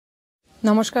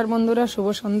नमस्कार बंधुरा शुभ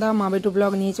सन्ध्या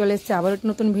माबेटुव्लग निये चले एसेछि आबार एक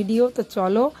नतून भिडियो। तो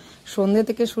चलो सन्ধ্যে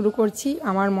থেকে शुरू करछि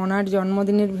आमार मनार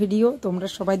जन्मदिनेर भिडियो। तोमरा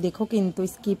सबाई देखो किन्तु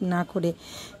स्किप ना करे,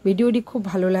 भिडियोटी खूब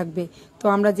भालो लागबे। तो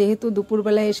आमरा जेहेतु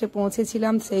दुपुरबेलाय एसे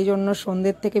पौঁছেছিলাম সেই জন্য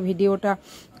সন্ধ্যের থেকে ভিডিওটা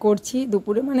করছি।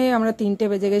 দুপুরে মানে আমরা 3টে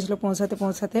বেজে গেছিল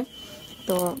পৌঁছাতে।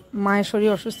 তো মায়ের শরীর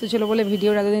অসুস্থ ছিল বলে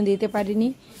ভিডিওটা এতদিন দিতে পারিনি,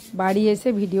 বাড়ি এসে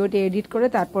ভিডিওটি এডিট করে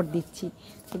তারপর দিচ্ছি।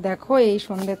 তো দেখো এই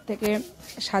সন্ধ্যের থেকে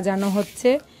সাজানো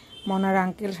হচ্ছে, মনার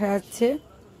আঙ্কেল সাজাচ্ছে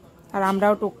আর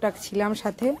আমরাও টুকটাক ছিলাম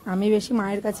সাথে। আমি বেশি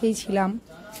মায়ের কাছেই ছিলাম,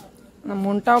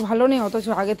 মনটাও ভালো নেই, অথচ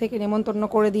আগে থেকে নেমন্তন্ন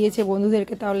করে দিয়েছে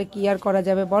বন্ধুদেরকে, তাহলে কি আর করা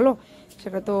যাবে বলো,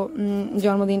 সেটা তো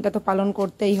জন্মদিনটা তো পালন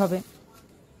করতেই হবে।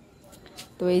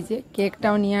 তো এই যে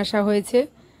কেকটাও নিয়ে আসা হয়েছে,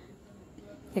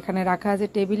 এখানে রাখা আছে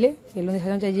টেবিলে, বেলুন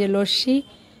সাজানো চাই। যে লস্যি,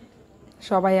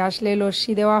 সবাই আসলে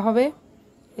লস্যি দেওয়া হবে,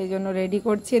 এই জন্য রেডি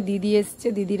করছে। দিদি এসছে,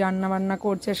 দিদি রান্না বান্না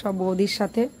করছে সব বৌদির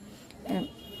সাথে।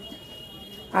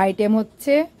 আইটেম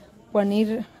হচ্ছে পনির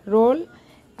রোল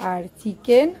আর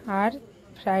চিকেন আর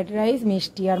ফ্রাইড রাইস,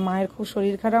 মিষ্টি। আর মায়ের খুব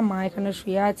শরীর খারাপ, মা এখানে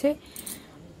শুয়ে আছে।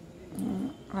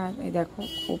 আর এই দেখো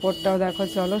উপরটাও দেখো,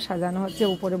 চলো সাজানো হচ্ছে।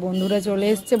 উপরে বন্ধুরা চলে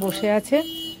এসছে, বসে আছে।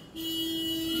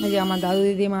 এই যে আমার দাদু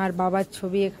দিদিমা আর বাবার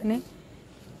ছবি এখানে।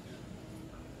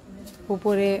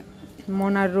 উপরে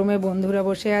মনার রুমে বন্ধুরা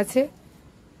বসে আছে।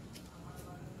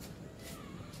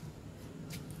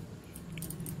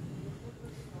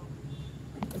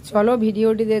 চলো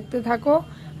ভিডিওটি দেখতে থাকো,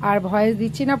 আর ভয়েস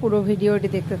দিচ্ছি না, পুরো ভিডিওটি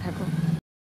দেখতে থাকো।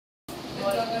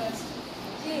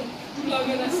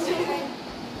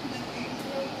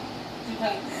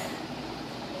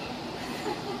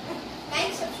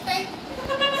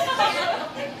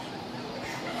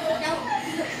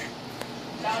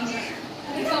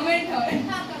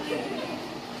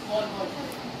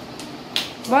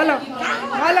 বলো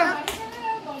বলো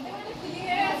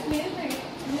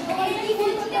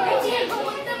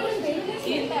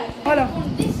বলো।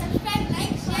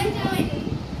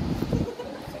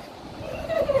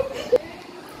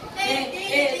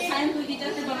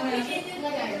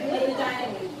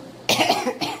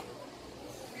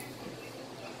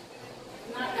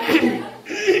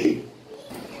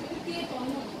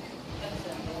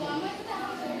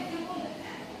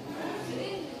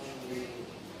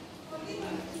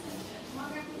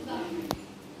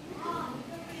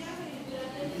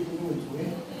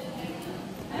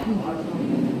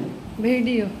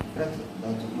 ভিডিও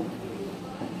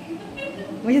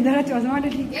ওই যে ধরো চশমাটা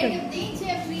ঠিক করে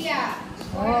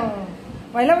ও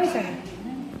পয়লা বৈশাখ,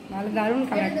 ভালো দারুণ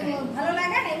কালারটা। ভালো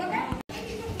লাগে না এগুলো?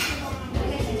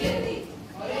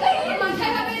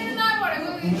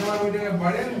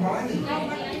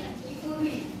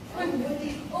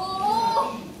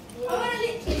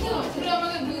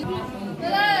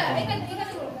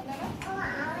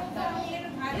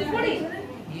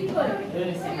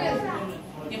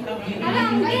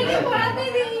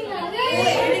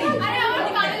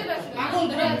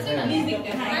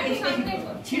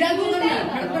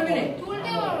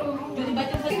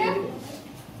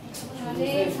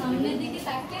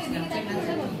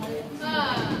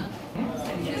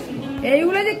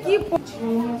 এইগুলো যে কি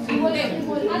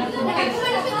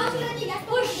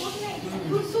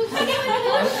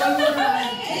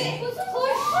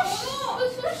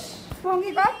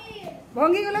ভঙ্গি কর,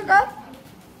 ভঙ্গিগুলো কর।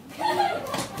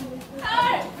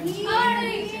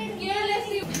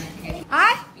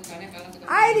 আয়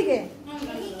আয় এদিকে।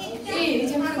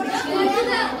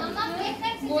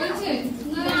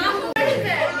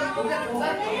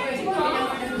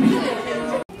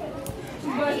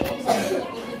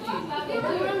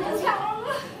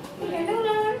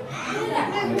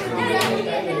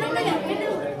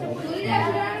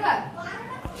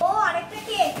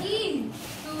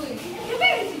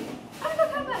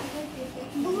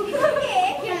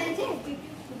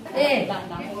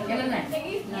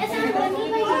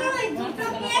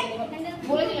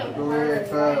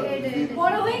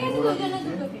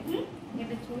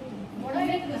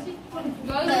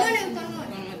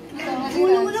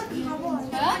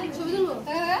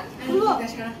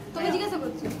 জিজ্ঞাসা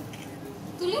করছি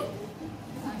তুলি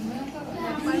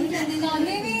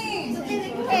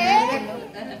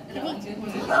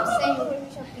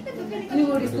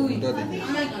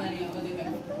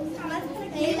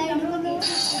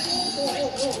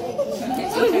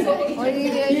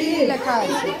লেখা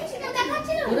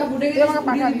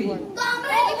পাঠাবি।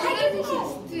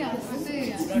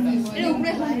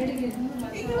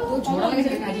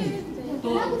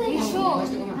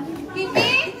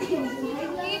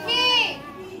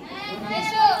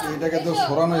 এটাকে তো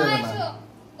সরানো যাবে না,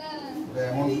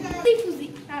 এমন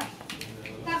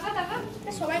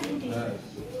সবাই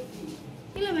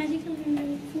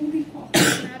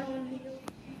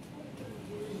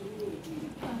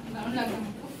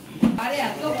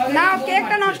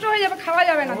নষ্ট হয়ে যাবে, খাওয়া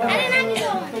যাবে না।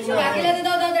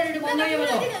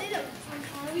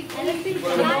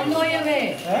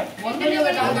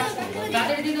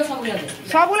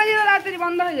 সবগুলো দিতে তাড়াতাড়ি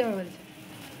বন্ধ হয়ে যাবে বলছে।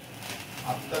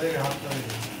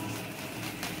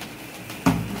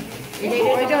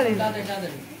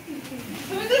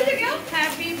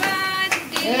 হ্যাপি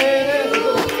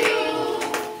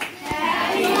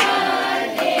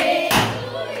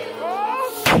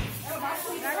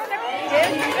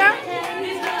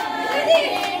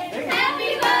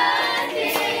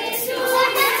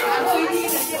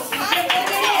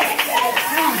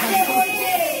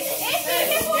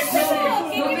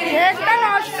কেকটা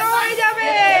নষ্ট হয়ে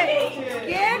যাবে,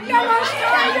 কেকটা নষ্ট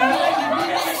হয়ে যাবে।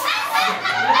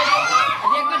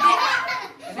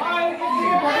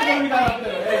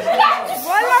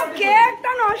 বলো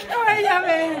কেকটা নষ্ট হয়ে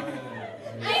যাবে।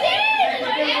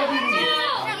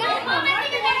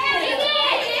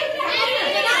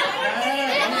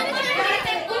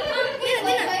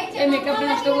 মেকআপটা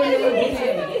নষ্ট করে দেবো।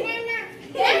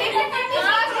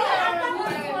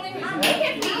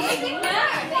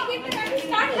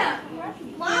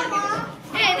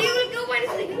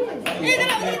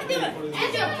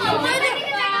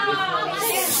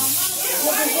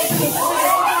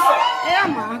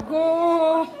 মাগো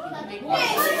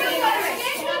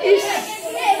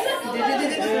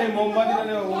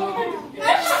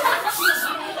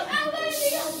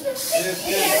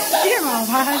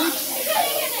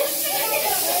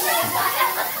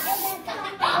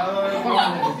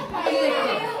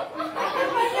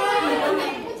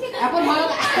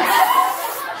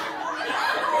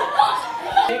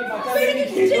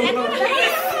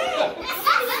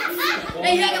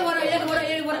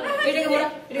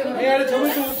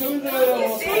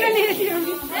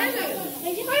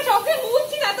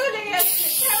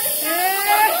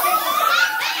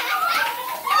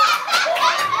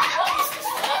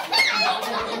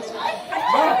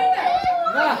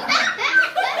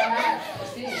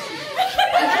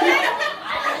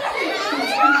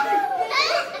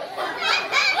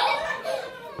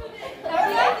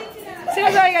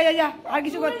শেষ হয়ে গেছে, যা আর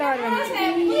কিছু করতে পারবে না।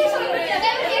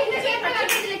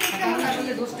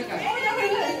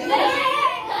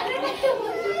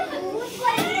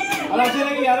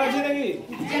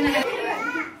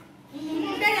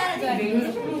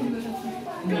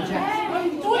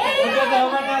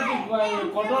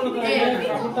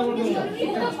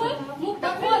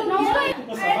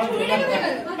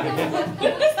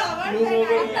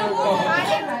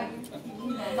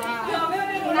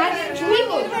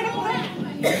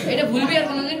 এটা ভুলবি আর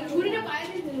কোনোদিন ছুরিটা পায়ে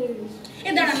এ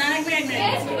দাঁড়া না একবার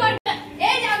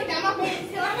এই যে আমি জামা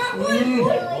পরেছি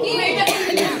কি এটা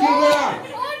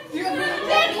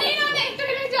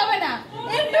একটু যাবে না,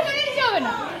 একটু যাবে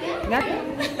না।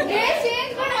 এ চেঞ্জ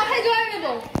করে মাথায় জল নেব,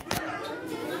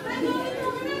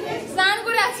 স্নান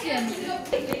করে আসছেন।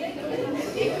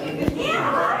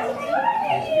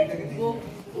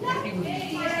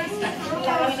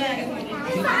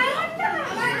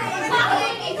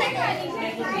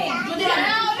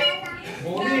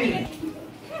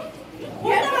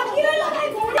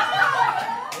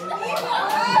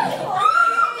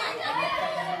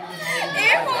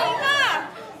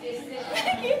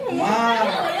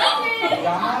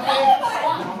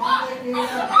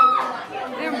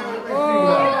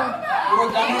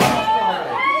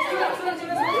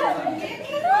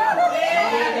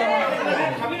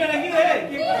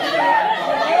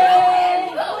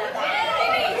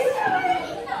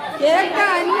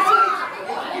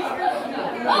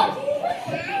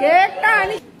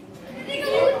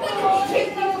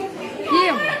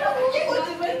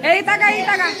 এই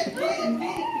টাকা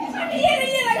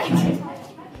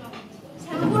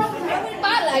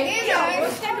পা লাগে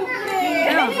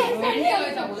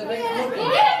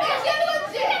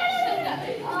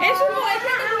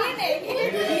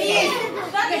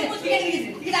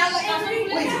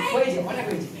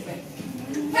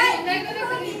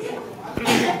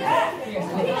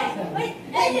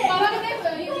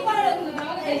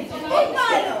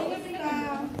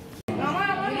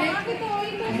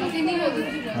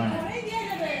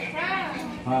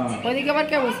ওইদিকে আবার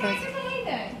কে বসে আছে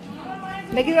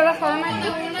দেখি দাদা, সরানো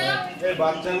এই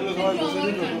বাচ্চাগুলো সবাই বসে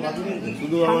দিল,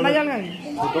 শুধু ঠান্ডা জল খাবি?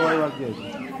 ছোট ভাই বাকি আছে।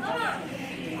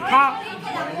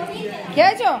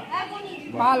 খেয়েছো?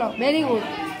 ভালো, ভেরি গুড,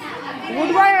 গুড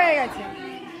বয় হয়ে গেছে।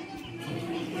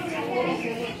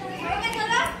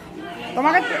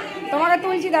 তোমাকে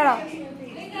তুলছি, দাঁড়াও।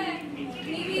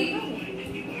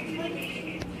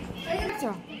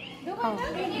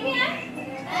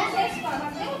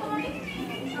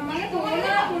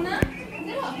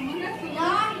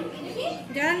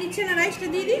 যারা নিচ্ছে না রাইসটা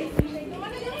দিয়ে দিই।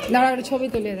 দাঁড়া একটা ছবি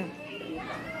তুলে দাও।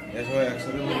 সবাই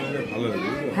একসাথে বললে ভালো হবে।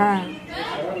 হ্যাঁ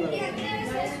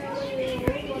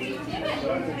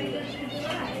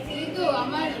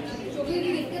আমার চোখে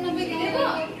দেখতে নেবে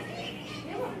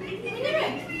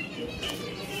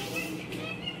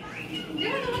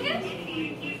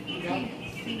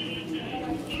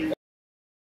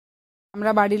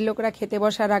আমরা বাড়ির লোকরা খেতে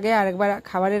বসার আগে আরেকবার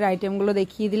খাবারের আইটেমগুলো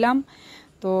দেখিয়ে দিলাম।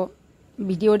 তো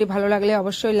ভিডিওটি ভালো লাগলে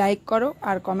অবশ্যই লাইক করো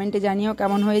আর কমেন্টে জানিও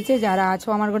কেমন হয়েছে। যারা আছো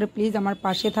আমার ঘরে প্লিজ আমার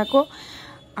পাশে থাকো,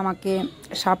 আমাকে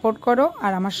সাপোর্ট করো।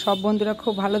 আর আমার সব বন্ধুরা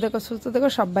খুব ভালো থেকো, সুস্থ থেকো,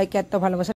 সবাইকে এত ভালোবাসা।